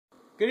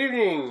Good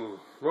evening,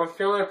 North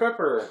Carolina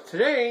Prepper.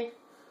 Today,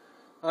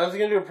 I was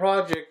going to do a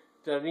project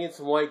that I needed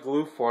some white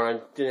glue for, and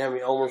I didn't have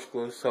any Elmer's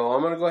glue, so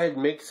I'm going to go ahead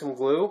and make some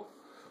glue.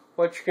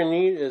 What you're going to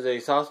need is a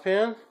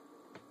saucepan.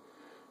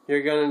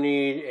 You're going to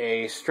need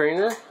a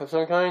strainer of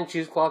some kind,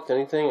 cheesecloth,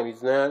 anything, I'm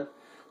using that.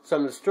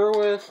 Something to stir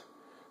with,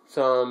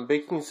 some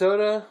baking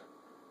soda,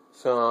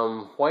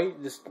 some white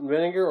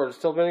vinegar or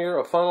distilled vinegar,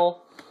 a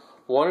funnel,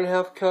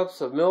 1.5 cups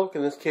of milk.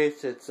 In this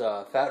case, it's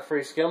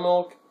fat-free skim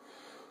milk,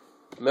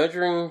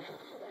 measuring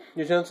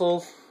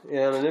utensils,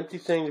 and an empty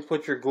thing to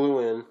put your glue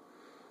in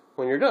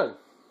when you're done,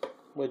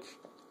 which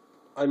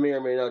I may or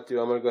may not do.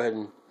 I'm going to go ahead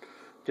and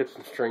dip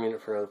some string in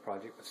it for another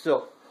project, but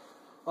still.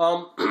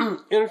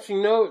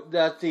 Interesting note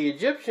that the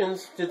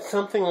Egyptians did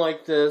something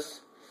like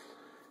this,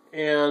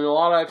 and a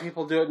lot of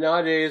people do it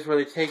nowadays where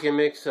they take and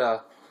mix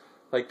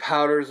like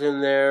powders in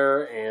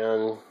there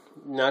and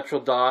natural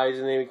dyes,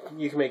 and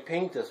you can make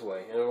paint this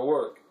way and it'll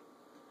work.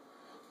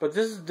 But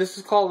this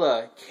is called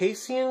a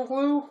Casein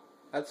glue.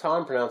 That's how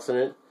I'm pronouncing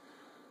it.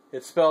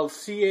 It's spelled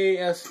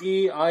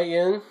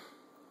C-A-S-E-I-N,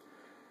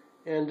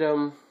 and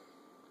you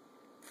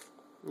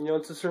know,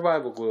 it's a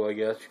survival glue, I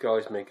guess. You can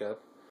always make up.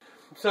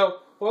 So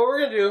what we're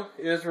gonna do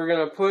is we're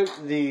gonna put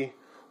the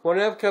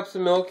 1.5 cups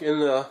of milk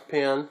in the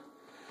pan,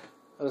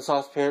 the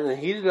saucepan, and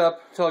heat it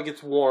up until it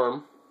gets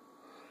warm.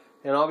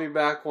 And I'll be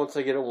back once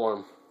I get it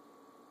warm.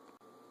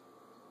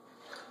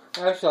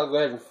 Actually, I'll go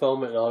ahead and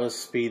film it, and I'll just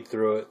speed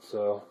through it.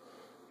 So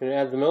I'm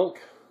gonna add the milk.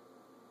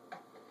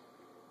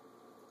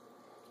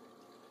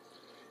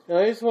 And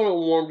I just want it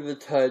warm to the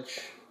touch,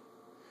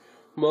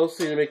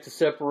 mostly to make the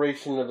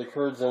separation of the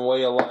curds and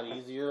whey a lot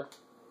easier.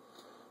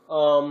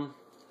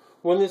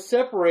 When this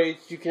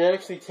separates, you can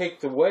actually take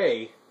the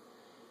whey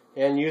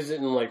and use it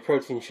in like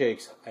protein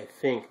shakes, I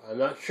think. I'm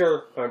not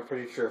sure, but I'm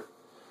pretty sure.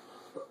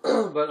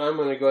 But I'm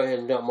going to go ahead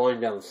and dump mine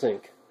down the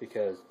sink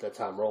because that's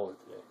how I'm rolling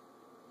today.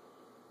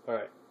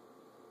 Alright.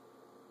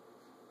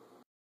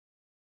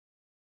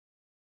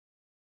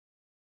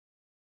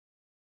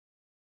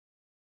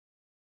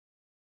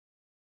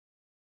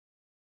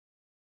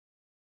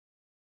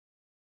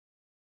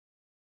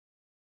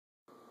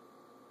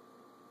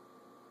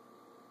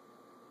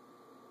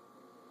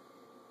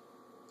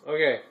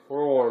 Okay,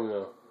 we're warm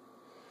now.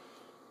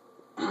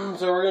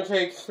 So we're going to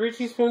take 3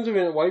 teaspoons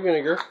of white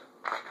vinegar.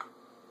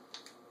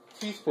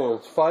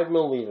 Teaspoons, 5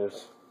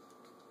 milliliters.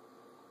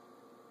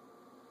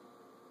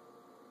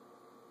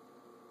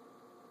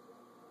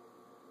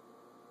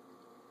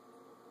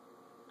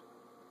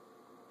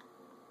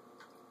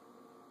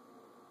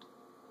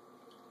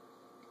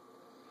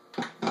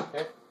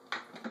 Okay.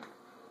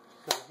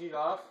 So heat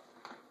off.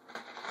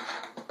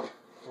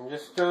 And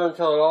just stir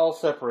until it all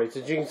separates.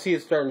 As you can see,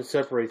 it's starting to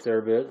separate there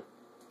a bit.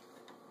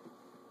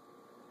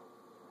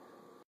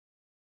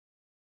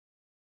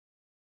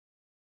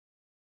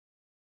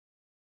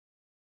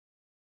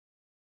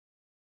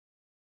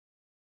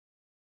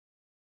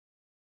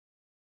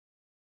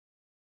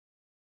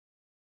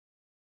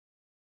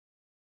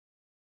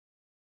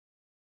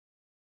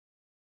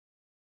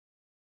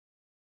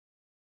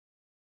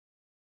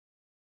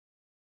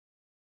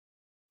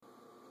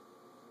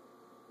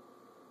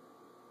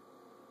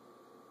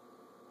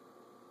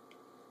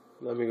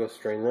 Let me go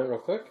strain that real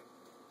quick.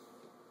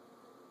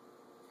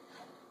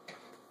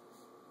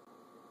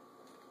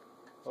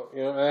 Oh,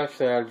 you know,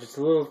 actually, I added just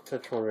a little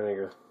touch more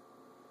vinegar.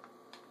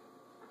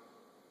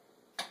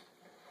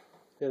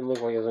 Didn't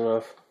look like it was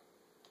enough.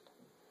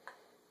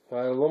 So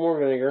I added a little more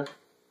vinegar.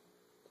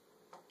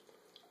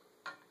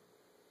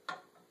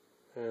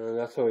 And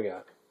that's what we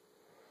got.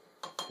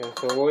 Okay,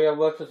 so what we have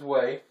left is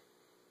whey.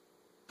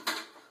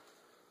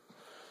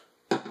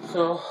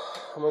 So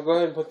I'm going to go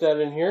ahead and put that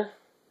in here,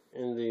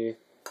 in the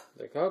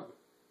cup.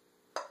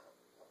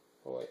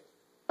 Oh wait.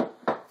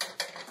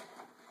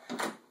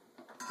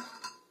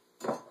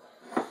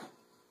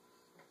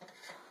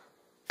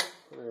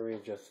 Let me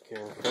readjust the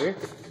camera for you.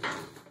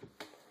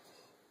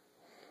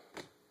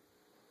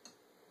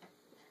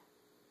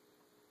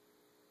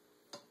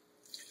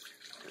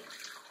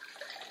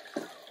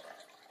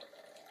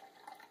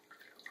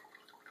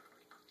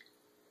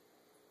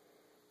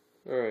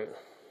 Alright,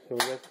 so we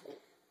got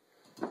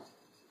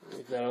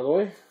get that out of the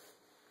way.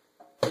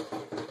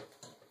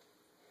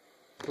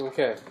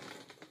 Okay,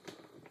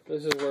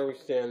 this is where we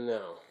stand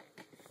now.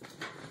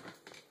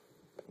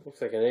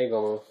 Looks like an egg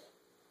almost.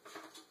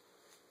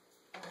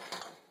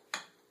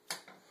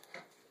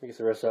 Get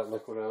the rest of that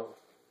liquid out.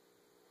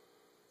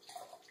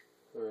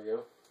 There we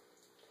go.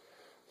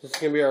 This is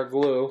going to be our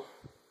glue.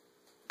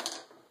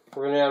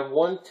 We're going to add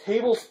 1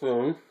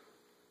 tablespoon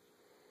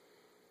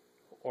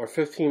or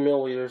 15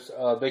 milliliters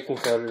of baking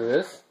soda to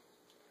this.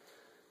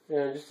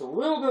 And just a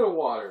little bit of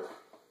water.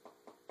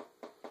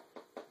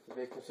 The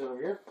baking soda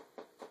over here.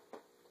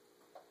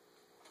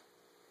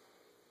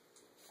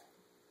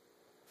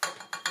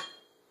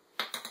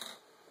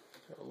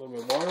 A little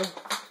bit of water.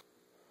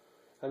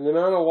 And the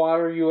amount of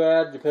water you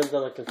add depends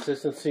on the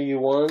consistency you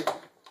want.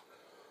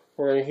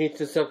 We're going to heat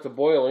this up to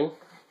boiling.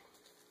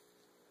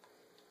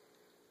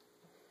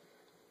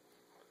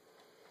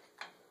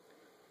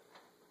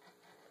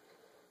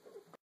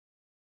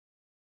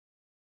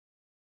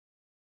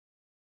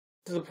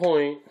 to the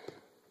point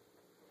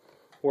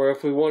where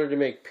if we wanted to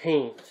make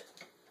paint,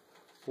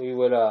 we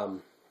would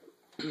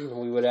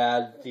we would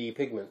add the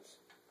pigments.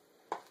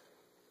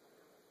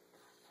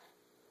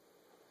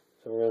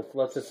 So we're going to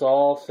let this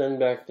all send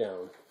back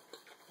down.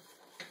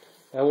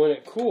 And when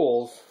it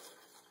cools,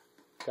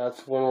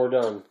 that's when we're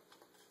done.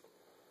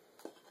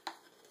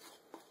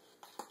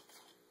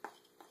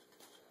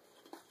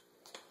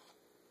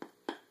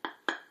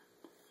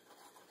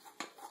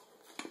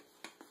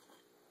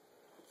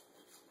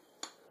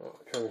 Oh,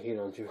 turn the heat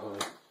on too high.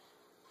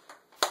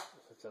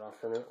 Set that off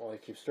for a minute while I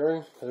keep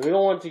stirring. Because we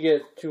don't want it to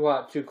get too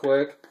hot too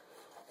quick,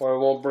 or it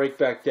won't break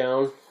back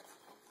down.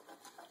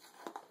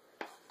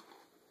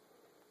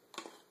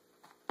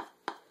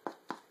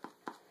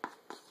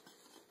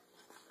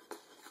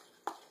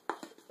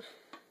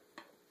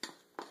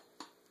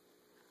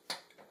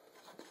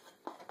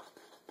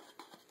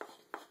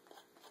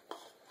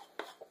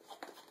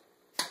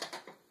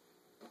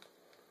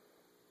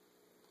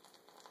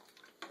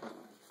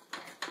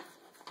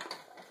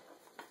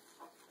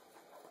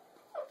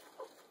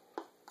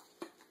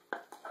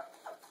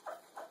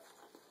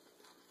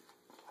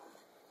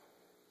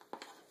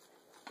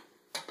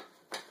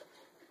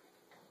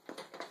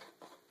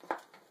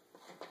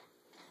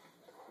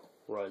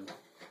 Run.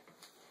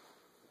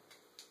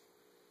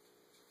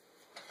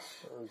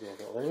 I'll do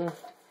that later.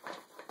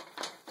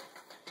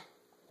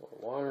 More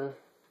water.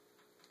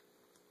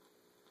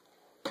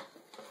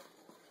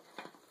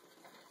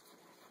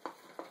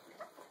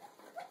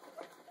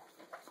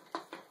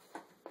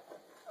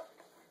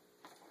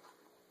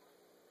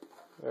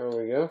 There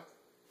we go.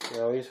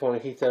 Now we just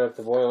want to heat that up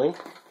to boiling.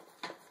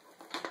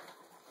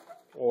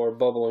 Or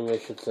bubbling, I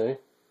should say.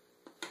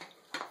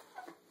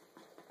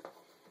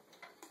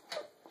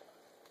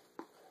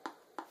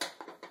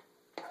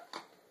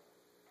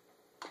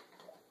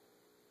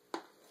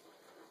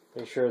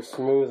 Make sure it's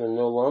smooth and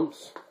no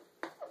lumps.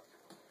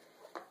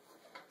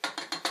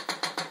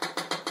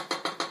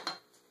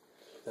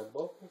 That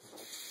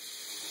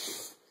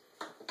bubbles.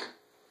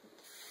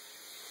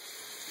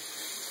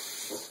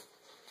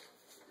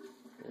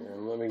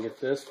 And let me get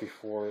this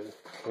before it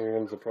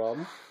becomes a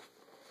problem.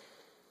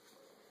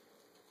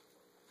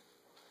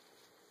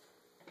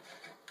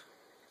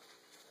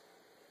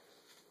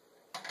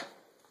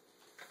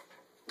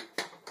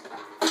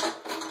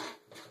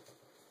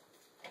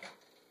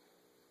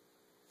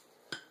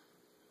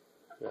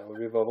 That would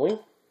be bubbling.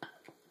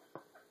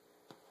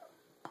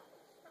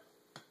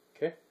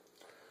 Okay.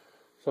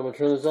 So I'm going to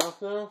turn this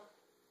off now.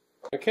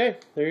 Okay,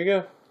 there you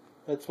go.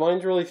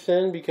 Mine's really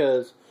thin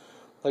because,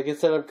 like I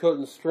said, I'm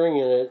coating string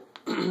in it.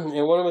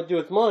 And what I'm going to do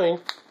with mine,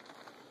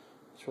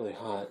 it's really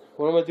hot.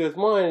 What I'm going to do with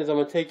mine is I'm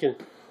going to take and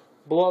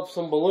blow up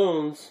some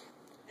balloons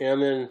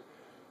and then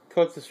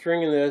coat the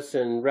string in this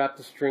and wrap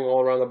the string all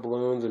around the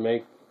balloons and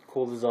make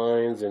cool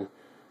designs. And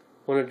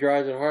when it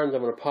dries and hardens,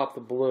 I'm going to pop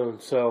the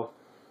balloon. So,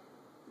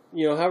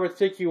 you know, however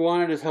thick you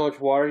want it is how much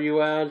water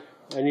you add.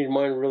 I need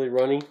mine really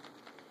runny.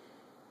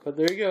 But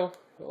there you go.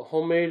 A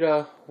homemade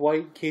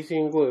white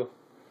Casein glue.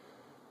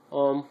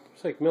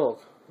 It's like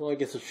milk. Well, I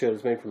guess it should.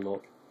 It's made from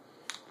milk.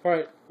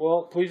 Alright,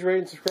 well, please rate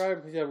and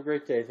subscribe. Please have a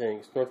great day.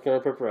 Thanks. North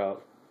Carolina Pepper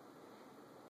out.